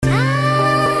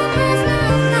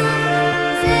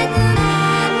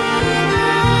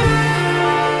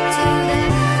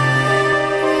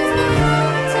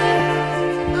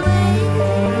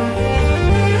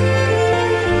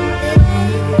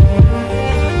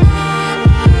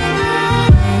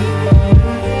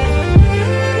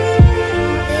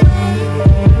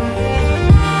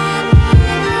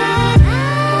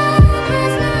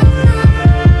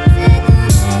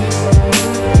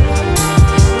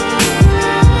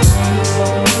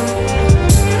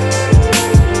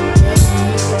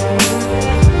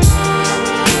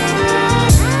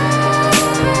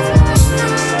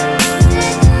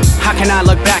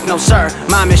sir,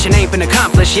 my mission ain't been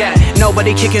accomplished yet.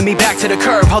 Nobody kicking me back to the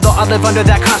curb, although I live under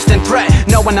that constant threat.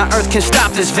 No one on earth can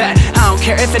stop this vet. I don't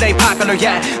care if it ain't popular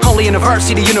yet. Only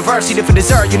university for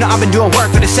dessert. You know I've been doing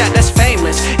work for the set that's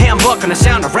famous. Handbook on the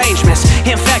sound arrangements.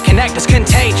 In fact, connect is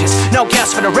contagious. No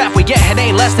guess for the rap we get, it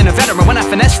ain't less than a veteran when I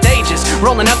finesse stages.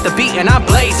 Rolling up the beat and I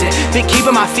blaze it. Been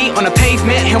keeping my feet on the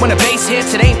pavement, and when the bass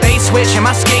hits, it ain't bass switch. And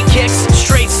my skate kicks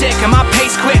straight sick, and my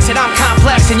pace quicks. And I'm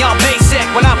complex and y'all basic.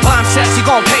 When I bomb sets, you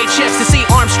gon' pay chips to see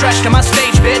arms stretched on my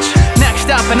stage, bitch. Next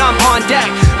up and I'm on deck,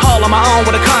 all on my own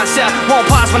with a concept. Won't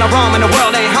pause when I roam and the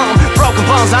world ain't home. Broken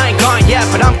bones, I ain't gone yet,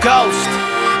 but I'm ghost.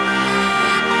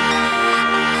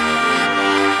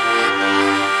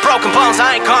 Broken bones,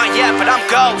 I ain't gone yet, but I'm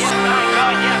ghost.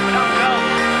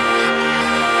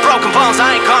 Broken bones,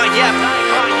 I ain't gone yet.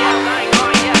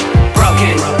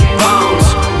 Broken bones,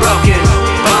 broken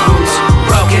bones,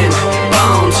 broken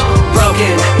bones,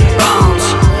 broken bones,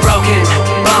 broken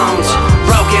bones,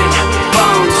 broken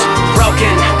bones,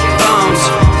 broken bones,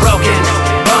 broken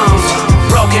bones,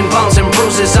 broken bones and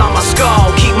bruises on my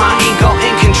skull. Keep my ego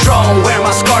in control. Wear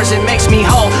my scars, it makes me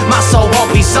whole. My soul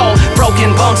won't be sold.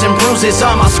 Broken bones and bruises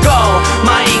on my skull.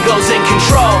 My ego's in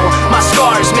control. My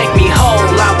scars make me whole.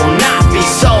 I will not be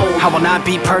sold. I will not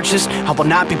be purchased. I will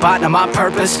not be bought, not my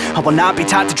purpose. I will not be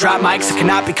taught to drop mics. I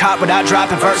cannot be caught without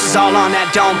dropping verses. All on that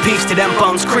dome piece to them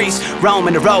bones crease.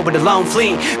 Roaming the road with a lone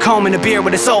fleet. Combing the beer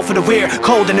with a soul for the weird.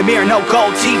 Cold in the mirror, no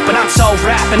gold teeth. But I'm so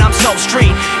rap and I'm so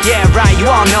street. Yeah, right, you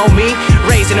all know me.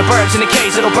 Raising the birds in a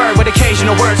cage, little bird with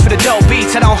occasional words for the dope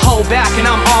beats. I don't hold back and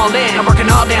I'm all in. I'm working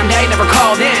all damn day, never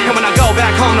called in. And when I go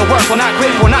back home to work, we'll not quit,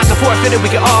 we'll not to forfeit it.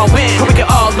 We can all win, or we can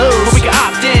all lose, or we can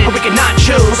opt in, or we can not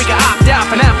choose, or we can opt out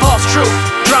for that false truth.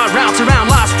 Draw routes around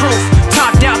lost proof.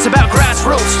 Talk doubts about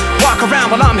grassroots. Walk around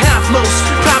while I'm half loose.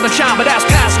 Problem child, but that's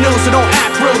past news, so don't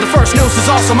act rude. The first noose is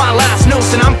also my last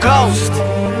noose, and I'm ghost.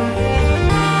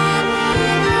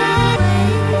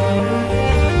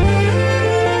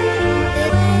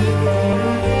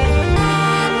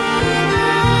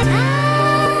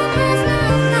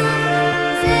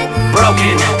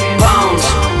 Broken bones,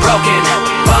 broken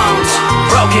bones,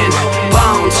 broken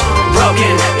bones,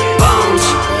 broken bones,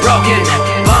 broken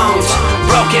bones,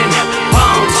 broken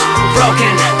bones,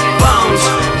 broken bones,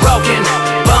 broken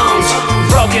bones,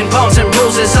 broken bones and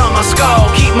bruises on my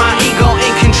skull. Keep my ego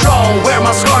in control. Wear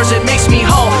my scars, it makes me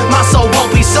whole. My soul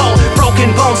won't be sold.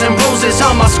 Broken bones and bruises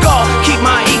on my skull. Keep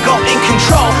my ego in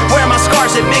control. Wear my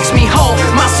scars, it makes me whole.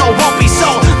 My soul won't be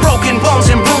sold. Broken bones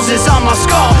and bruises on my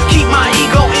skull. Keep my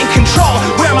ego in control.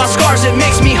 Wear my scars, it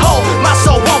makes me whole. My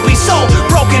soul won't be sold.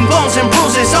 Broken bones and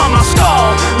bruises on my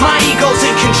skull. My ego's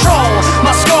in control.